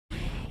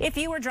If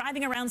you were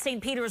driving around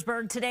St.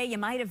 Petersburg today, you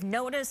might have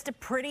noticed a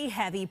pretty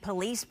heavy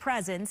police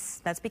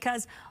presence. That's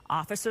because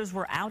officers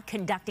were out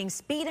conducting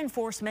speed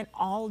enforcement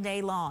all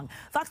day long.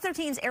 Fox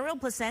 13's Ariel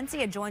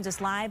Placencia joins us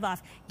live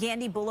off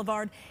Gandy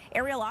Blvd.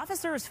 Ariel,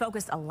 officers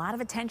focused a lot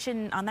of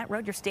attention on that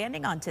road you're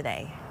standing on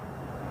today.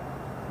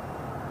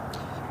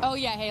 Oh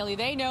yeah, Haley,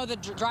 they know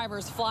that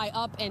drivers fly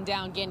up and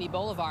down Gandy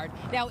Blvd.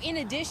 Now, in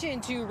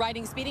addition to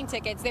writing speeding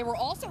tickets, they were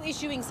also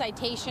issuing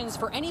citations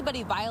for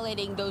anybody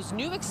violating those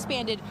new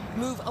expanded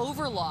move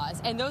over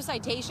laws. And those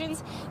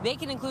citations, they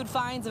can include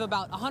fines of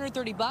about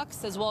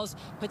 $130 as well as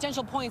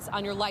potential points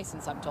on your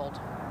license, I'm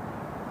told.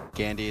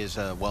 Gandy is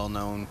a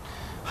well-known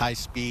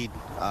high-speed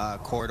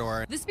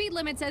corridor. The speed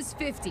limit says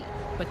 50,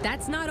 but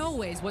that's not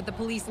always what the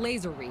police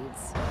laser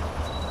reads.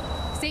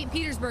 St.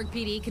 Petersburg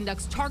PD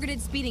conducts targeted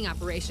speeding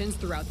operations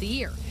throughout the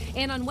year.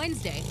 And on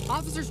Wednesday,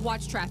 officers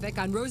watched traffic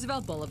on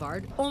Roosevelt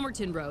Boulevard,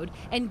 Olmerton Road,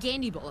 and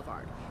Gandy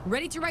Boulevard,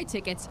 ready to write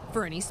tickets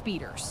for any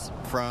speeders.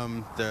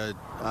 From the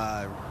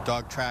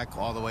dog track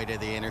all the way to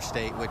the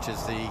interstate, which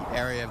is the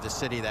area of the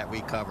city that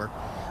we cover.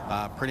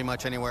 Pretty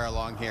much anywhere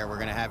along here, we're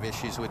going to have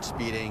issues with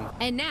speeding.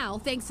 And now,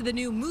 thanks to the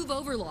new move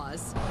over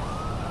laws,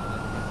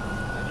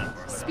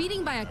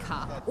 speeding by a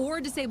cop or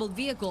a disabled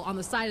vehicle on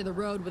the side of the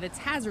road with its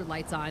hazard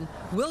lights on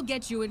will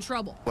get you in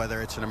trouble.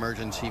 Whether it's an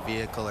emergency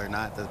vehicle or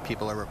not, the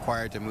people are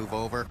required to move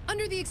over.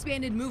 Under the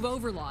expanded move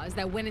over laws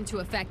that went into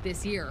effect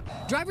this year,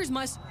 drivers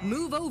must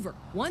move over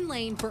one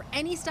lane for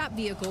any stopped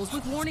vehicles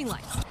with warning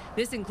lights.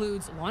 This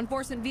includes law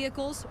enforcement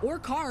vehicles or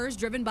cars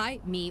driven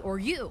by me or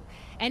you.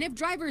 And if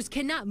drivers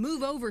cannot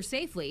move over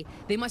safely,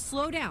 they must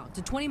slow down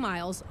to 20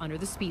 miles under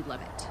the speed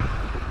limit.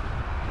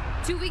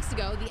 2 weeks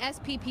ago, the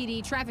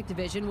SPPD Traffic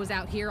Division was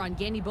out here on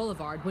Gandy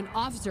Boulevard when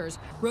officers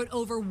wrote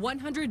over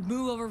 100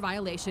 move-over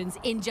violations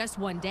in just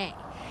one day.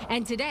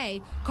 And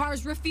today,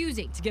 cars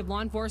refusing to give law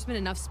enforcement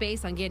enough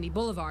space on Gandy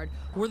Boulevard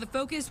were the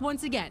focus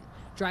once again,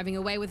 driving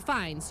away with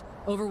fines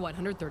over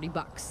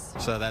 $130.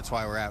 So that's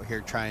why we're out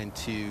here trying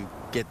to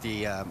get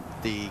the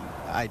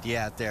idea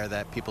out there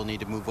that people need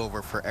to move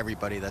over for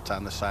everybody that's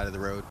on the side of the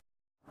road.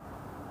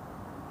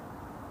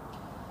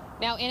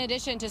 Now, in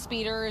addition to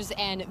speeders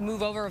and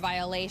move-over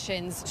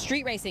violations,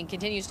 street racing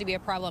continues to be a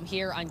problem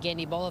here on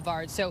Gandy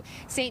Boulevard. So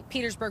St.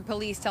 Petersburg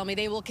police tell me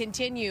they will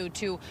continue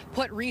to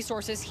put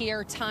resources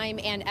here, time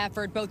and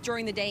effort, both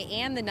during the day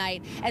and the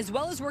night, as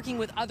well as working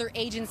with other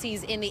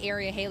agencies in the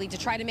area, Haley, to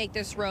try to make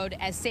this road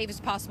as safe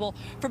as possible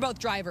for both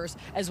drivers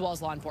as well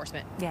as law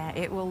enforcement. Yeah,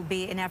 it will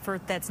be an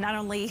effort that's not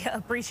only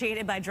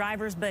appreciated by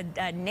drivers, but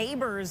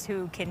neighbors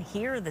who can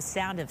hear the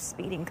sound of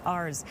speeding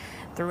cars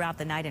throughout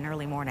the night and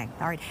early morning.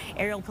 All right,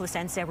 Ariel Placencia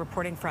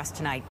reporting for us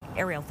tonight.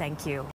 Ariel, thank you.